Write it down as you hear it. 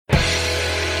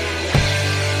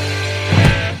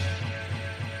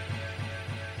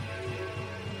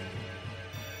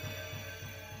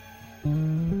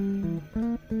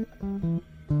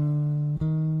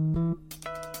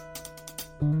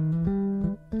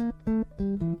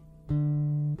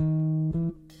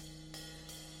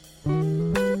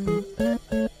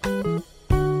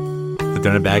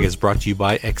Donut Bag is brought to you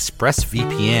by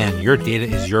ExpressVPN. Your data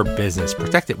is your business.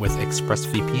 Protect it with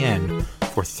ExpressVPN.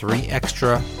 For 3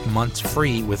 extra months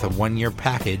free with a 1-year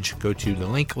package, go to the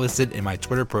link listed in my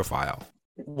Twitter profile.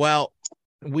 Well,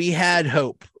 we had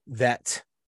hope that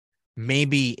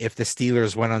maybe if the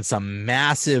Steelers went on some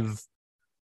massive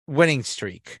winning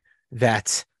streak,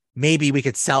 that maybe we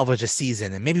could salvage a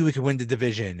season, and maybe we could win the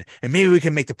division, and maybe we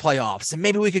could make the playoffs, and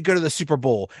maybe we could go to the Super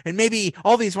Bowl, and maybe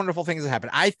all these wonderful things that happen.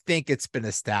 I think it's been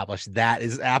established that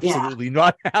is absolutely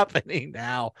not happening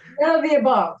now. None of the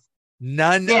above.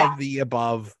 None of the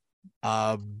above.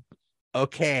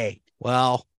 Okay.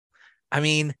 Well, I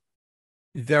mean,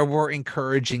 there were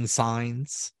encouraging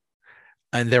signs,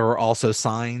 and there were also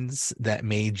signs that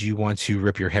made you want to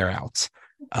rip your hair out.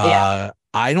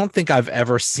 I don't think I've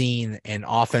ever seen an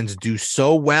offense do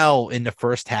so well in the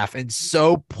first half and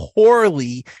so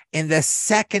poorly in the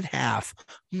second half.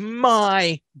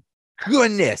 My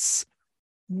goodness.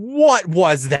 What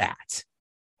was that?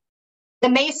 The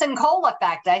Mason Cole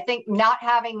effect. I think not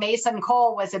having Mason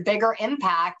Cole was a bigger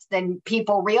impact than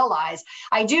people realize.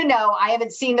 I do know, I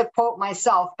haven't seen the quote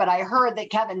myself, but I heard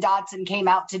that Kevin Dotson came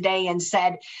out today and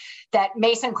said that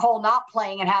Mason Cole not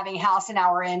playing and having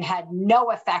Hassenauer in had no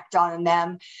effect on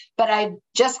them. But I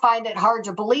just find it hard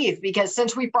to believe, because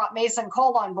since we brought Mason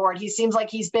Cole on board, he seems like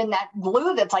he's been that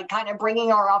glue that's like kind of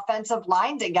bringing our offensive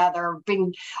line together.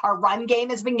 Our run game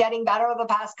has been getting better over the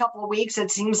past couple of weeks.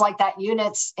 It seems like that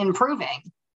unit's improving.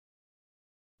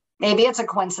 Maybe it's a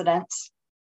coincidence.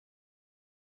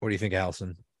 What do you think,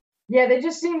 Allison? Yeah, they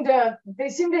seem to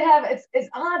have, it's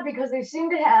odd because they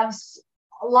seem to have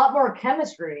a lot more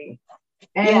chemistry,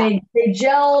 and they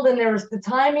gelled, and the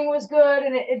timing was good,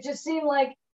 and it just seemed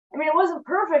like, I mean, it wasn't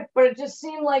perfect, but it just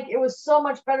seemed like it was so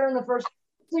much better in the first.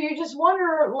 So you just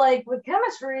wonder, like, with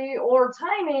chemistry or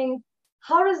timing,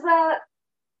 how does that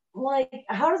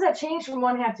change from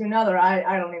one half to another?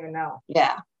 I don't even know.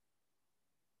 Yeah.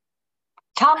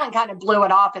 Tomlin kind of blew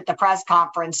it off at the press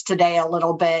conference today a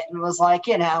little bit and was like,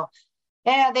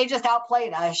 they just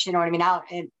outplayed us. You know what I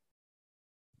mean?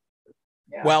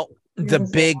 Well, the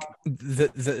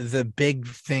big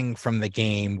thing from the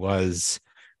game was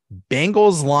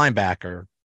Bengals linebacker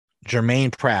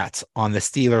Jermaine Pratt on the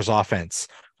Steelers offense.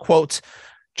 Quote,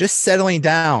 just settling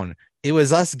down. It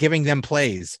was us giving them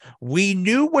plays. We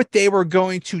knew what they were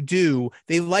going to do.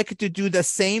 They like to do the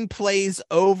same plays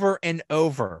over and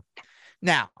over.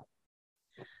 Now,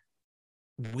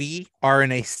 we are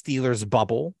in a Steelers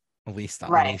bubble, at least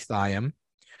I am,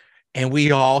 and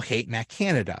we all hate Matt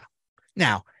Canada.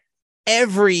 Now,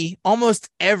 almost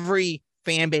every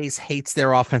fan base hates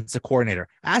their offensive coordinator.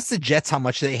 Ask the Jets how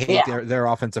much they hate their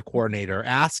offensive coordinator.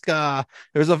 Ask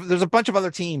there's a bunch of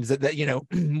other teams that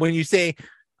when you say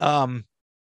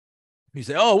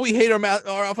oh, we hate our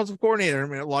offensive coordinator. I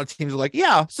mean, a lot of teams are like,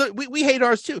 yeah, so we hate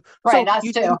ours too. Right, so us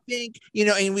you too. Think,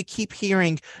 and we keep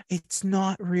hearing it's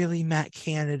not really Matt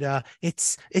Canada.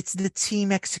 It's the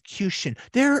team execution.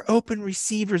 There are open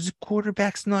receivers, the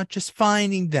quarterback's not just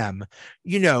finding them.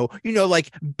 Like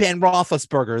Ben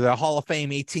Roethlisberger, the Hall of Fame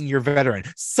 18-year veteran,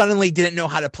 suddenly didn't know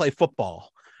how to play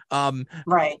football.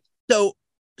 Right.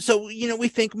 So, we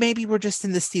think maybe we're just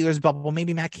in the Steelers bubble.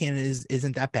 Maybe Matt Canada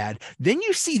isn't that bad. Then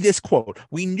you see this quote.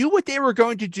 We knew what they were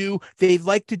going to do. They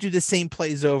like to do the same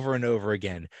plays over and over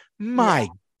again. My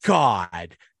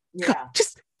God. Yeah.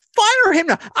 Just fire him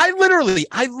now. I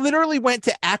literally went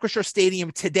to Acrisure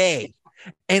Stadium today,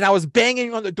 and I was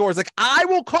banging on the doors like, I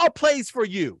will call plays for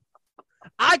you.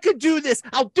 I could do this.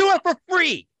 I'll do it for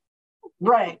free.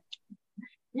 Right.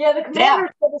 Yeah, the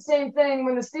Commanders said the same thing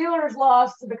when the Steelers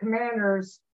lost to the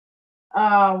Commanders,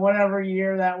 whatever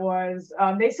year that was.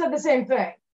 They said the same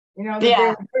thing. They were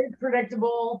very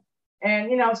predictable,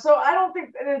 and so I don't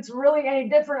think that it's really any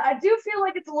different. I do feel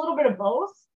like it's a little bit of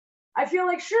both. I feel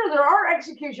like sure there are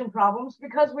execution problems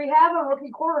because we have a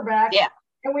rookie quarterback,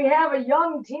 and we have a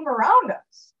young team around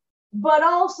us. But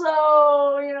also,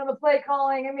 the play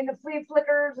calling, the flea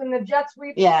flickers and the jet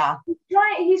sweeps. Yeah.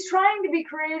 He's trying to be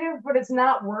creative, but it's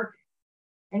not working.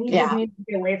 And he just needs to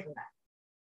get away from that.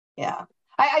 Yeah.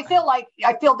 I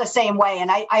feel the same way. And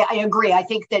I agree. I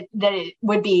think that it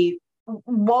would be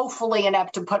woefully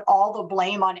inept to put all the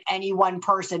blame on any one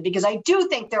person, because I do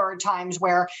think there are times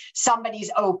where somebody's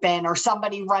open or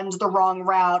somebody runs the wrong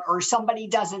route or somebody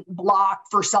doesn't block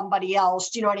for somebody else.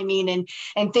 Do you know what I mean?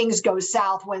 And things go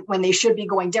south when they should be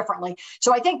going differently.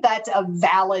 So I think that's a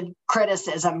valid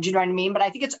criticism. Do you know what I mean? But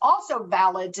I think it's also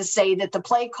valid to say that the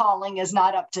play calling is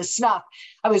not up to snuff.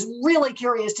 I was really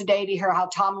curious today to hear how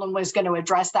Tomlin was going to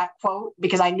address that quote,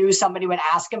 because I knew somebody would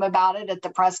ask him about it at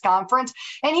the press conference.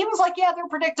 And he was like, yeah, they're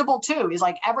predictable too. He's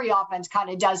like, every offense kind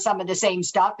of does some of the same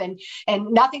stuff, and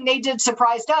nothing they did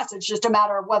surprised us. It's just a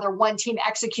matter of whether one team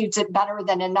executes it better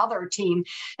than another team.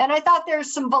 And I thought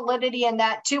there's some validity in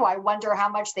that too. I wonder how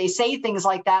much they say things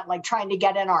like that, like trying to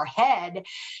get in our head,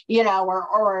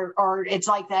 or it's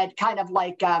like that kind of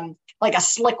like a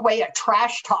slick way of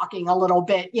trash talking a little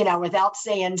bit, without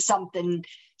saying something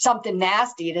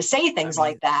nasty, to say things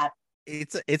like that.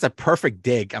 It's a perfect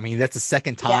dig. I mean, that's the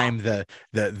second time the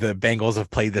Bengals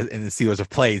have played and the Steelers have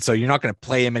played. So you're not going to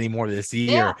play him anymore this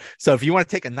year. Yeah. So if you want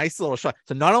to take a nice little shot,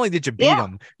 so not only did you beat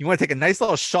them, you want to take a nice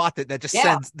little shot that just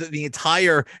sends the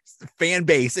entire fan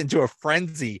base into a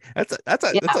frenzy. That's a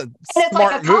and it's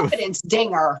like a confidence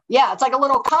dinger. Yeah, it's like a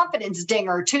little confidence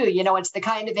dinger too. It's the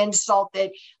kind of insult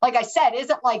that, like I said,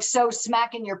 isn't like so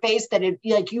smack in your face that it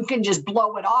like you can just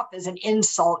blow it off as an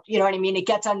insult. You know what I mean? It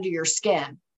gets under your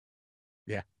skin.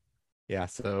 Yeah.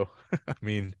 So, I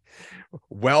mean,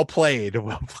 well played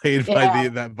by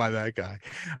that guy.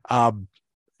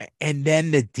 And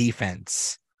then the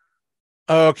defense.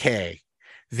 Okay.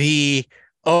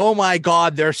 Oh my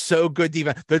God, they're so good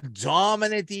defense. The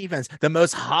dominant defense, the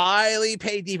most highly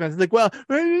paid defense. Like, well,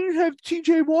 I didn't have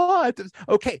TJ Watt.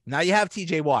 Okay, now you have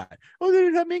TJ Watt. Oh, they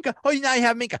didn't have Minka. Oh, now you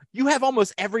have Minka. You have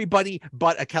almost everybody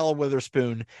but Ahkello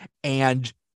Witherspoon,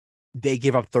 and they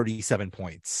give up 37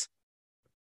 points.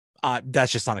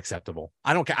 That's just unacceptable.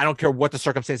 I don't care what the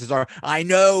circumstances are. I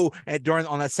know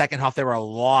on that second half, there were a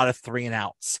lot of 3 and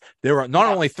outs. There were not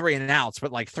only 3 and outs,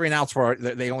 but like 3 and outs where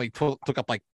they only took up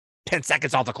like 10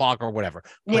 seconds off the clock or whatever.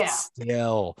 But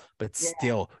still,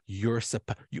 you're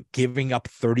giving up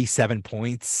 37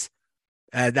 points.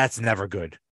 That's never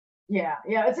good. Yeah.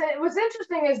 What's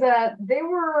interesting is that they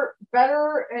were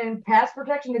better in pass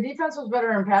protection. The defense was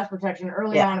better in pass protection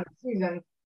early on in the season.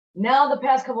 Now, the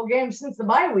past couple of games since the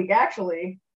bye week,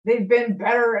 actually, they've been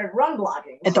better at run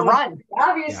blocking. At the run.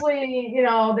 Obviously,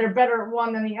 they're better at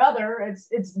one than the other.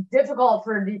 It's difficult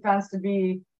for a defense to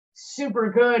be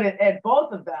super good at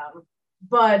both of them.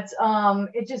 But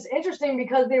it's just interesting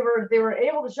because they were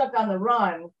able to shut down the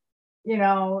run.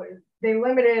 They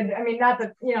limited. I mean, not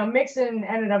that Mixon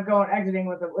ended up exiting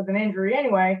with an injury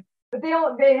anyway. But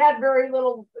they had very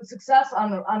little success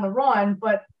on the run.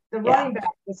 But the running back,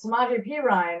 the Samaje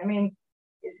Perine, I mean,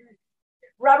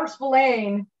 Robert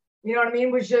Spillane,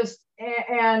 was just,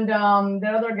 and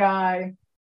the other guy,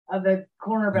 the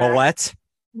cornerback. Millette?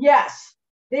 Yes.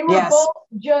 They were both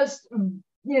just,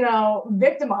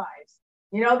 victimized.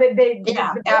 They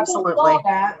absolutely saw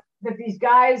that these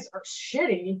guys are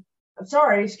shitty. I'm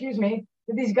sorry, excuse me,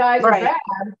 that these guys are bad.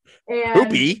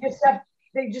 And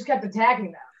they just kept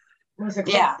attacking them.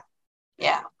 Yeah.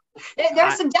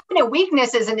 There's some definite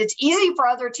weaknesses, and it's easy for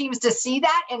other teams to see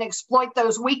that and exploit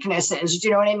those weaknesses. Do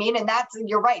you know what I mean? And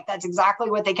you're right. That's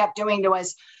exactly what they kept doing to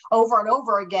us over and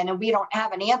over again. And we don't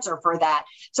have an answer for that.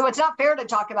 So it's not fair to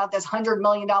talk about this $100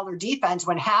 million defense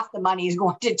when half the money is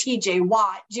going to TJ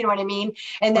Watt. Do you know what I mean?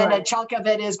 And then a chunk of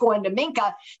it is going to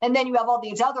Minka. And then you have all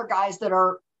these other guys that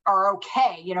are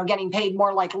okay, getting paid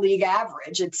more like league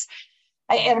average.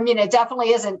 It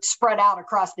definitely isn't spread out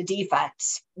across the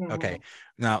defense. Okay.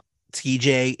 Now,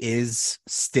 TJ is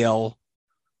still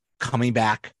coming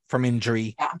back from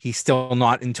injury. Yeah. He's still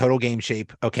not in total game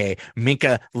shape. Okay.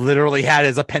 Minka literally had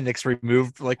his appendix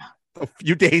removed like a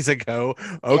few days ago.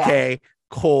 Okay,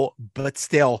 cool. But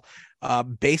still,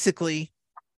 basically,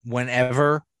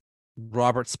 whenever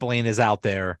Robert Spillane is out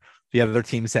there, the other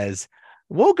team says,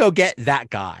 we'll go get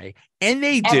that guy. And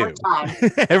they do.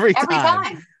 Every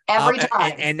time. Every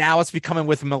time. And now it's becoming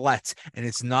with Millette, and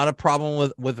it's not a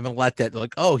problem with Millette that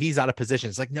like, oh, he's out of position.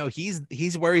 It's like, no, he's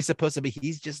where he's supposed to be.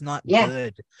 He's just not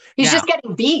good. He's just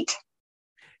getting beat.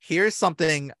 Here's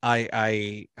something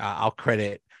I'll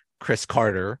credit Chris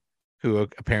Carter, who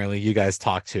apparently you guys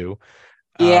talked to.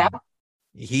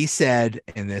 He said,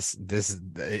 and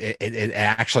it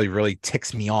actually really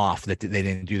ticks me off that they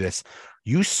didn't do this.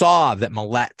 You saw that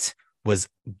Millette was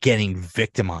getting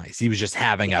victimized. He was just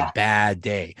having a bad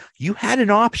day. You had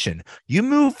an option. You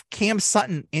move Cam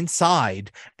Sutton inside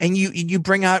and you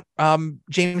bring out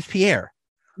James Pierre.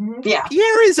 Yeah.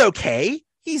 Pierre is okay.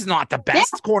 He's not the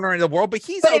best corner in the world, but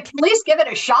he's okay. At least give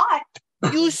it a shot.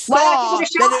 You saw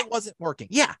that it wasn't working.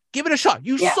 Yeah, give it a shot.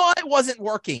 You saw it wasn't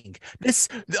working.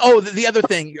 The other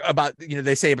thing about,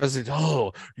 they say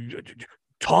about,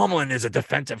 Tomlin is a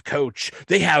defensive coach.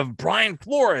 They have Brian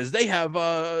Flores. They have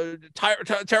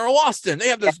Terrell Austin. They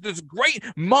have this great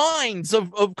minds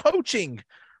of coaching.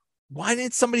 Why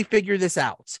didn't somebody figure this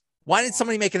out? Why didn't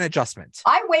somebody make an adjustment?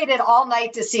 I waited all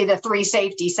night to see the 3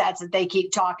 safety sets that they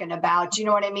keep talking about. You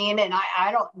know what I mean? And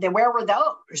I don't, where were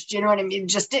those? Do you know what I mean?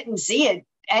 Just didn't see it.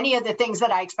 Any of the things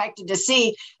that I expected to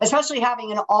see, especially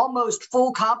having an almost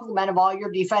full complement of all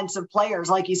your defensive players,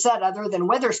 like you said, other than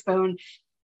Witherspoon,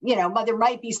 you know, but there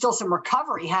might be still some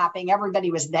recovery happening.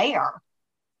 Everybody was there.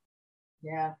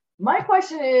 Yeah. My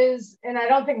question is, and I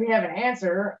don't think we have an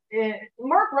answer,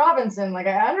 Mark Robinson, like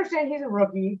I understand he's a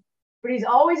rookie, but he's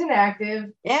always inactive.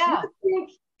 Yeah.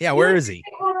 Where is he?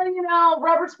 You know,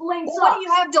 Robert Spillane sucks. What do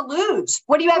you have to lose?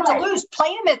 What do you have to lose? Play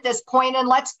him at this point,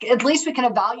 and at least we can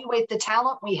evaluate the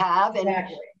talent we have. And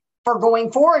for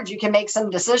going forward, you can make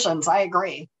some decisions. I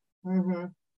agree. Mm-hmm.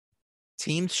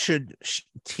 Teams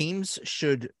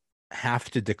should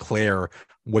have to declare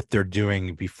what they're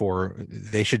doing before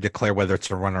they should declare whether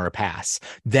it's a run or a pass.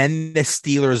 Then the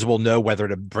Steelers will know whether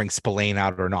to bring Spillane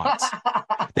out or not.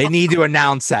 They need to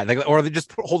announce that, or they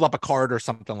just hold up a card or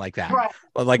something like that, right.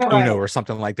 Like Uno or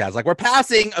something like that. It's like, we're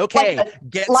passing. Okay,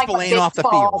 get Spillane off the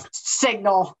field.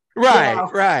 Signal. Right, you know,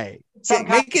 right.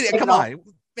 Make it. Come on,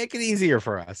 make it easier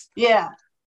for us. Yeah.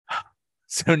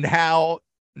 So now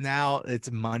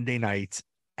it's Monday night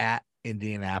at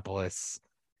Indianapolis.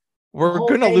 We're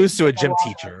going to lose to a gym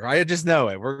teacher. I just know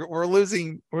it. We're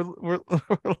losing. We're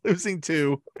losing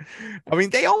to. I mean,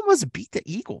 they almost beat the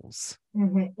Eagles.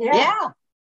 Mm-hmm. Yeah.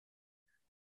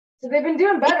 So they've been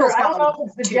doing better. I don't know if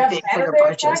it's the Jeff Saturday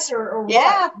effect or what.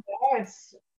 Yeah.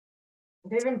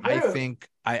 They've improved.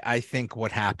 I think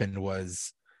what happened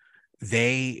was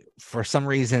they, for some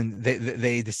reason,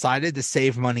 they decided to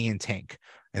save money and tank,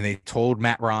 and they told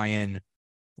Matt Ryan,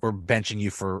 we're benching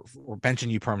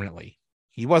you permanently.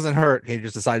 He wasn't hurt. He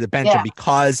just decided to bench him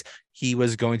because he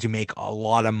was going to make a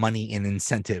lot of money in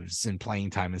incentives and playing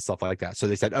time and stuff like that. So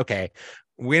they said, okay,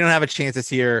 we don't have a chance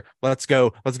this year. Let's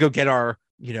go get our,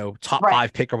 top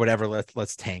 5 pick or whatever.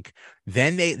 Let's tank.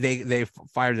 Then they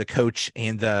fired the coach,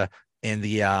 and the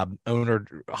owner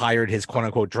hired his quote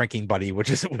unquote drinking buddy, which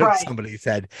is what somebody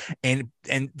said. And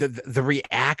the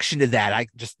reaction to that,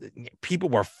 people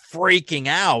were freaking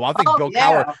out. I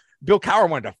think Bill Cowher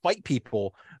wanted to fight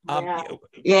people.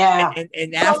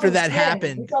 And after that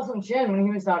happened, he saw some chin when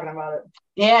he was talking about it.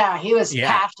 Yeah, he was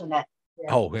passionate.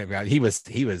 Yeah. Oh, he was.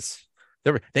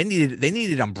 They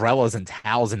needed umbrellas and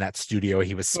towels in that studio.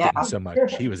 He was spitting so much.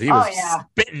 He was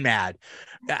spitting mad.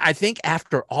 I think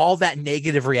after all that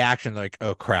negative reaction, like,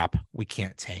 oh crap, we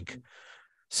can't tank.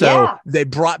 So they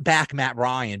brought back Matt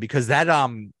Ryan because that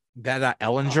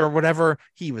Ellinger or whatever,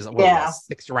 he was a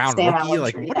 6th round rookie.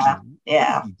 Like, what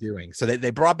is he doing? So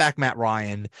they brought back Matt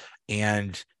Ryan,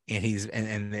 and he's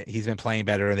been playing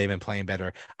better, and they've been playing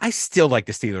better. I still like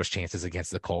the Steelers' chances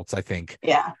against the Colts. I think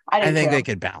I think they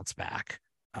could bounce back.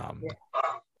 I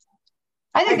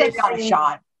think they've got a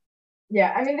shot.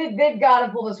 Yeah, I mean they've got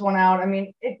to pull this one out. I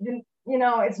mean,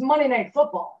 it's Monday Night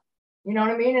Football. You know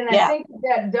what I mean? And I think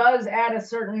that does add a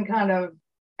certain kind of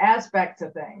aspect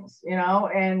to things,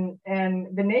 and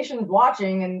the nation's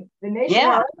watching, and the nation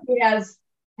already has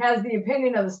the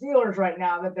opinion of the Steelers right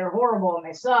now that they're horrible and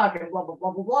they suck and blah blah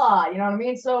blah blah blah. You know what I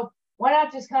mean? So why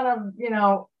not just kind of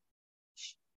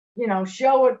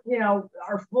show it,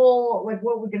 our full, like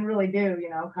what we can really do,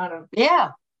 kind of.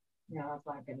 Yeah. That's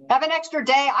my opinion. Have an extra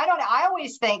day. I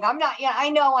always think I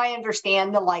know I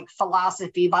understand the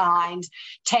philosophy behind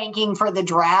tanking for the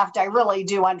draft. I really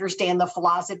do understand the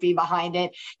philosophy behind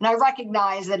it. And I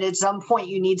recognize that at some point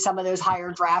you need some of those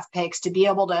higher draft picks to be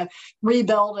able to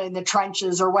rebuild in the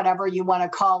trenches or whatever you want to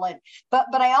call it.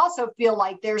 But I also feel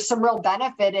like there's some real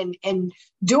benefit in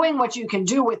doing what you can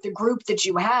do with the group that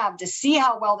you have to see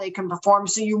how well they can perform.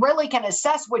 So you really can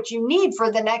assess what you need for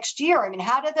the next year. I mean,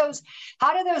 how do those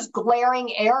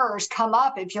glaring errors come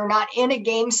up if you're not in a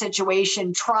game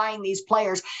situation trying these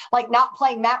players, like not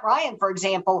playing Matt Ryan, for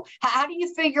example? How do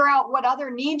you figure out what other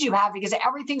needs you have? Because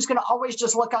everything's going to always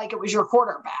just look like it was your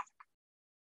quarterback.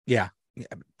 Yeah.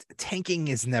 Tanking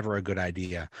is never a good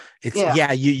idea.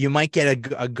 You might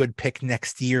get a good pick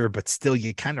next year, but still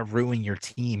you kind of ruin your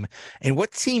team. And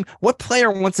what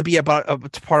player wants to be a part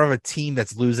of a team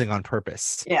that's losing on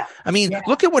purpose? Yeah. I mean,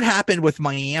 look at what happened with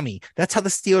Miami. That's how the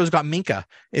Steelers got Minka,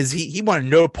 is he wanted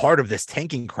no part of this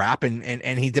tanking crap,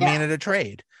 and he demanded a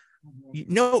trade.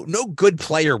 No good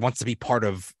player wants to be part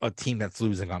of a team that's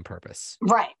losing on purpose.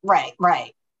 Right.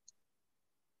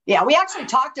 Yeah, we actually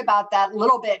talked about that a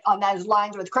little bit on those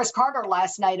lines with Chris Carter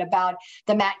last night about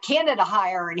the Matt Canada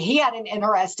hire, and he had an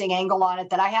interesting angle on it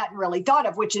that I hadn't really thought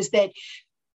of, which is that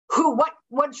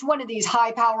which one of these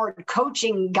high-powered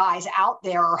coaching guys out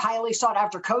there or highly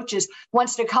sought-after coaches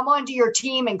wants to come onto your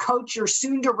team and coach your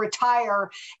soon-to-retire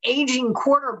aging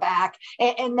quarterback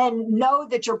and then know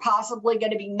that you're possibly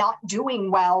going to be not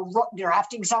doing well,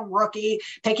 drafting some rookie,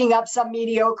 picking up some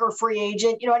mediocre free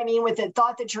agent, you know what I mean, with the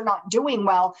thought that you're not doing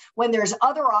well, when there's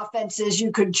other offenses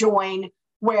you could join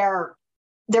where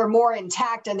they're more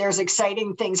intact and there's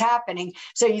exciting things happening.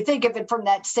 So you think of it from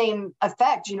that same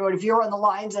effect, if you're on the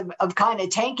lines of kind of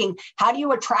tanking, how do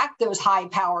you attract those high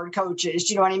powered coaches?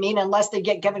 You know what I mean? Unless they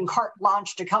get given carte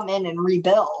blanche to come in and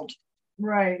rebuild.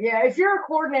 Right. Yeah. If you're a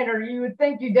coordinator, you would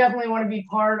think you definitely want to be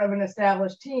part of an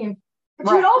established team,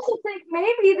 but you'd also think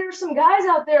maybe there's some guys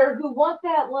out there who want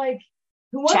that,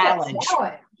 challenge. That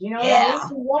challenge,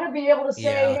 who want to be able to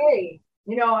say, hey,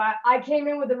 I came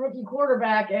in with a rookie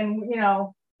quarterback and,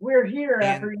 we're here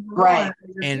after year one,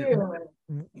 year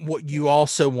two. What you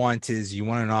also want is you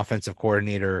want an offensive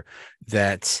coordinator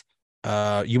that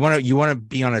you want to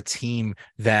be on a team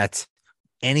that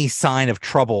any sign of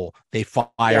trouble, they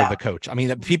fire the coach. I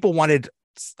mean, people wanted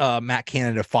Matt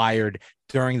Canada fired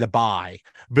during the bye,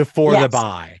 before the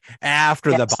bye, after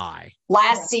the bye.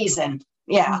 Last season.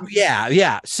 Yeah.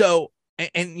 Yeah. So,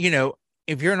 and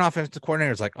if you're an offensive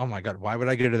coordinator, it's like, oh my God, why would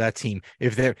I go to that team?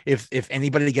 If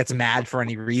anybody gets mad for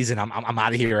any reason, I'm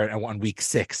out of here on week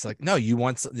 6. Like, no, you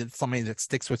want somebody that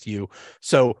sticks with you.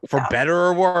 So for better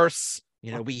or worse,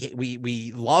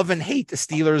 we love and hate the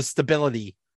Steelers'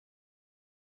 stability.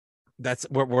 That's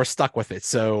we're stuck with it.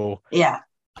 So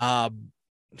but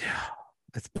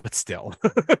still.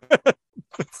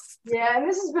 Yeah, and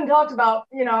this has been talked about,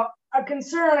 a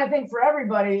concern I think for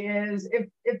everybody is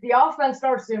if the offense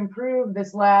starts to improve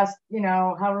this last,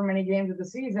 however many games of the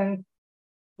season,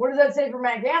 what does that say for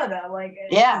Matt Canada?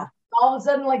 All of a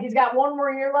sudden, he's got one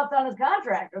more year left on his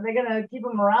contract. Are they going to keep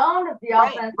him around if the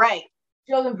offense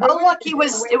shows improvement? Oh, look, it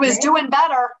was doing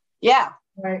better. Yeah.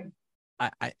 Right.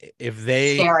 If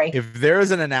there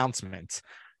is an announcement,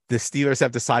 the Steelers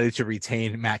have decided to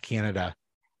retain Matt Canada,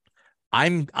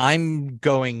 I'm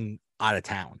going out of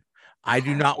town. I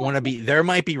do not want to be. There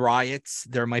might be riots.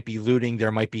 There might be looting.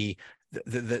 There might be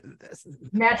the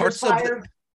parts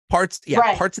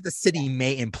of the city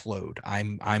may implode.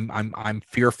 I'm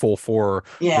fearful for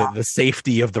the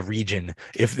safety of the region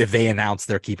if they announce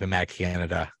they're keeping Matt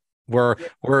Canada. We're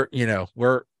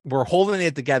holding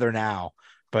it together now,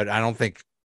 but I think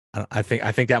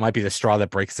that might be the straw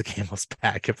that breaks the camel's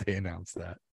back if they announce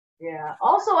that. Yeah.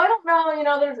 Also, I don't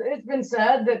know. It's been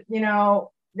said that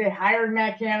they hired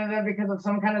Matt Canada because of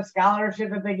some kind of scholarship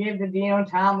that they gave to Dino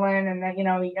Tomlin, and that he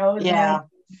knows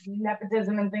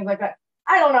nepotism and things like that.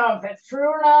 I don't know if that's true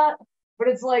or not, but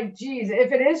it's like, geez,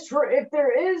 if it is true, if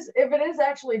it is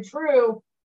actually true,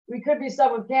 we could be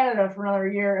stuck with Canada for another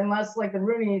year unless the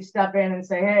Rooney step in and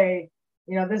say, hey,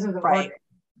 this isn't working.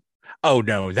 Oh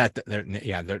no, that's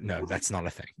not a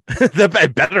thing.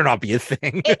 That better not be a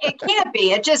thing. It can't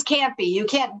be. It just can't be. You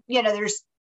can't. There's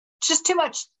just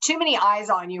too many eyes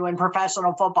on you in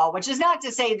professional football. Which is not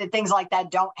to say that things like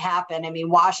that don't happen. I mean,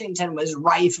 Washington was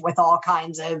rife with all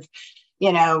kinds of,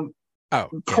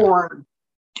 poor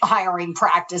hiring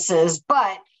practices.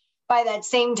 But by that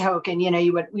same token,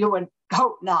 you would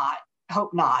hope not.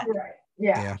 Hope not. Right.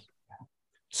 Yeah.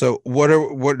 So what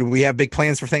do we have big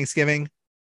plans for Thanksgiving?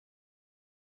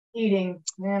 Eating,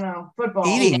 football.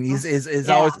 Eating is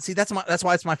always, see, that's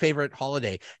why it's my favorite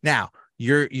holiday. Now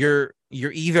you're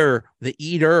either the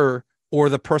eater or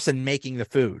the person making the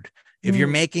food. If you're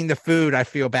making the food, I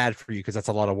feel bad for you because that's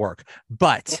a lot of work.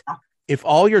 But if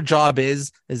all your job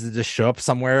is to just show up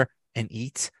somewhere and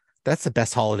eat, that's the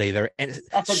best holiday there. And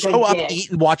show up,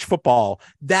 eat, and watch football.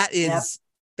 That's it.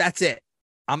 That's it.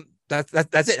 I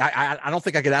don't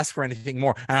think I could ask for anything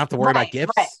more. I don't have to worry about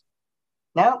gifts. Right.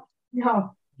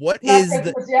 No. What is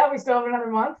we still have another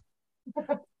month.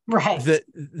 Right.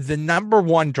 The number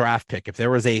one draft pick, if there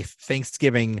was a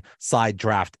Thanksgiving side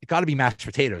draft, it got to be mashed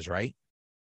potatoes, right?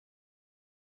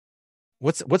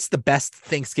 What's the best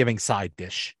Thanksgiving side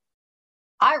dish?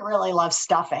 I really love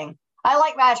stuffing. I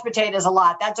like mashed potatoes a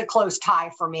lot. That's a close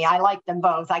tie for me. I like them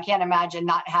both. I can't imagine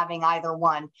not having either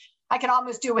one. I can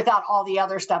almost do without all the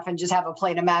other stuff and just have a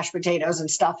plate of mashed potatoes and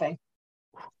stuffing.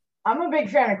 I'm a big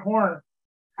fan of corn.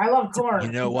 I love corn.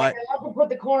 You know what? I love to put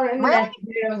the corn in the mashed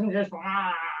potatoes and just.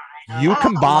 You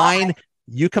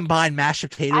combine mashed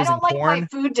potatoes and corn. I don't like my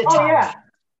food to touch.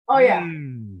 Oh yeah.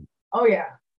 Oh yeah.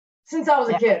 Since I was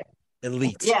a kid.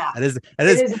 Elite. Yeah. That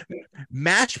is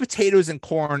mashed potatoes and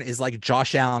corn is like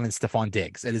Josh Allen and Stephon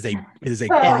Diggs. It is a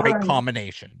great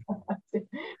combination. It's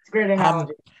a great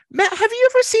analogy. Matt, have you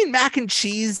ever seen mac and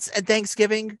cheese at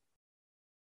Thanksgiving?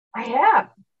 I have.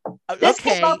 This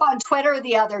came up on Twitter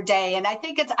the other day, and I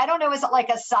think I don't know, is it like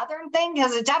a Southern thing?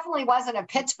 Because it definitely wasn't a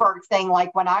Pittsburgh thing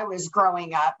like when I was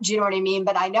growing up. Do you know what I mean?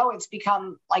 But I know it's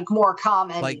become like more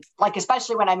common, like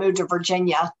especially when I moved to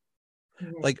Virginia.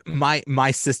 Like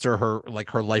my sister, her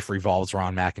life revolves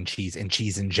around mac and cheese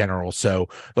in general. So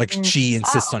like she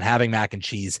insists on having mac and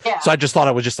cheese. Yeah. So I just thought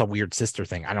it was just a weird sister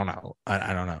thing. I don't know.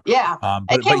 I don't know. Yeah.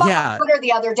 It came up on Twitter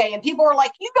the other day, and people were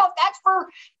like,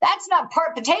 that's not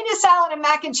part potato salad and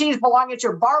mac and cheese belong at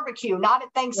your barbecue, not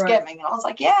at Thanksgiving. Right. And I was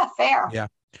like, yeah, fair. Yeah.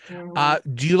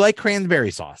 Do you like cranberry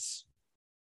sauce?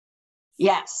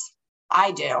 Yes,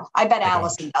 I do. I bet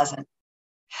Allison doesn't.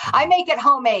 I make it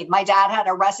homemade. My dad had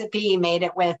a recipe. He made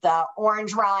it with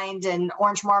orange rind and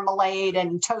orange marmalade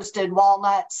and toasted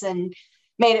walnuts and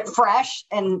made it fresh.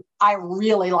 And I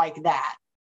really like that.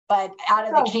 But out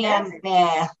of the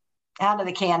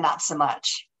can, not so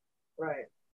much. Right.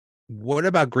 What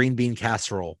about green bean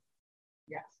casserole?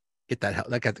 Yes. Get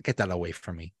that away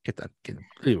from me.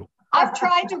 Ew. I've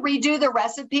tried to redo the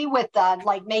recipe with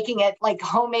like making it like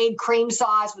homemade cream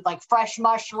sauce with like fresh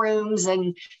mushrooms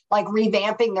and like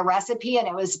revamping the recipe, and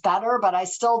it was better, but I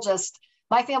still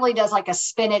my family does like a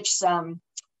spinach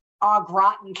au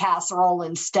gratin casserole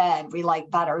instead. We like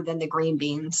better than the green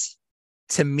beans.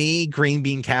 To me, green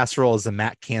bean casserole is the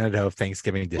Matt Canada of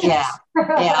Thanksgiving dishes. Yeah,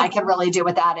 I can really do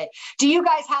without it. Do you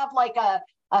guys have like a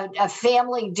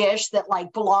family dish that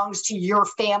like belongs to your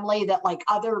family that like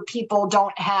other people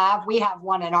don't have? We have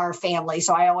one in our family,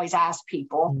 so I always ask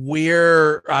people.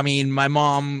 My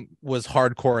mom was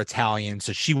hardcore Italian,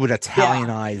 so she would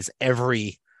Italianize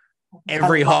every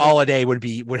holiday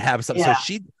would have something. Yeah.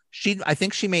 So I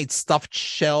think she made stuffed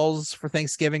shells for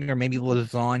Thanksgiving, or maybe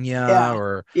lasagna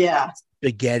or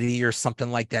spaghetti or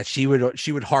something like that. She would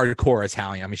hardcore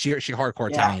Italian. I mean, she hardcore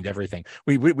Italian to everything.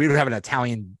 We would have an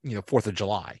Italian, 4th of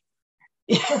July.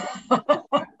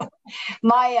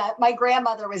 My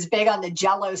grandmother was big on the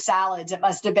Jell-O salads. It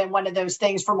must have been one of those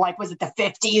things from like, was it the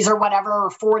 50s or whatever, or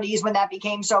 40s when that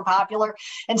became so popular?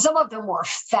 And some of them were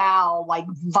foul, like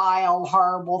vile,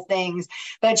 horrible things.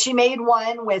 But she made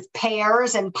one with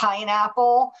pears and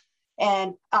pineapple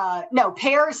and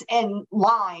pears and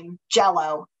lime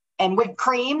Jell-O and whipped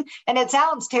cream. And it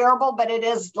sounds terrible, but it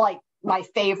is like my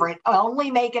favorite. I only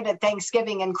make it at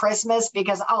Thanksgiving and Christmas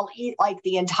because I'll eat like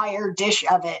the entire dish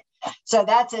of it. So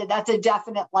that's a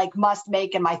definite like must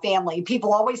make in my family.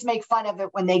 People always make fun of it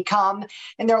when they come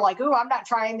and they're like, "Ooh, I'm not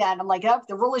trying that." And I'm like, "Oh,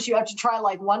 the rule is you have to try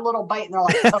like one little bite." And they're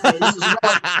like, "Okay,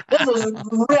 this is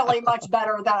really much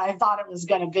better than I thought it was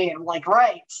going to be." And I'm like,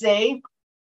 "Right, see."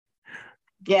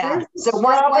 Yeah. So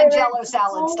one Jell-O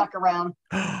salad stuck around.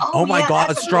 Oh my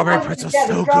God, strawberry pretzel is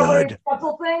so good.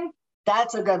 Pretzel thing.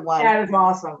 That's a good one. That is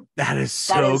awesome. That is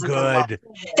so good.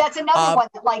 That's another one,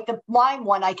 like the lime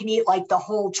one. I can eat like the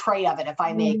whole tray of it if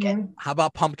I make it. How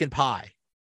about pumpkin pie?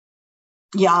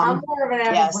 Yum. I'm more of an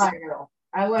apple pie girl.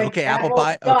 I like apple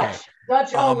pie.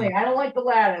 Dutch only. I don't like the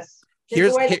lattice.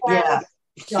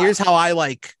 Here's how I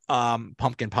like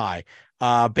pumpkin pie.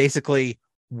 Basically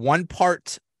 1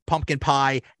 part pumpkin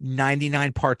pie,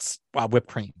 99 parts whipped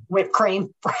cream. Whipped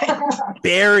cream.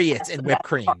 Bury it in whipped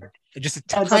cream. Just a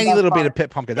tiny little bit of pit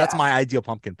pumpkin. That's my ideal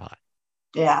pumpkin pie.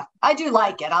 Yeah, I do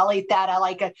like it. I'll eat that. I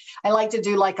like it. I like to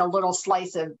do like a little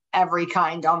slice of every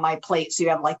kind on my plate, so you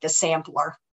have like the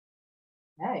sampler.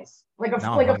 Nice, like a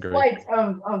flight of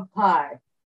pie.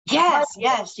 Yes.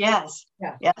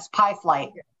 Pie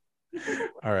flight.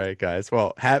 All right, guys.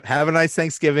 Well, have a nice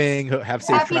Thanksgiving. Have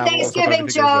safe Happy travels. Thanksgiving,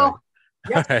 Joe.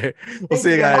 All right, we'll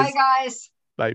see you guys. Bye, guys.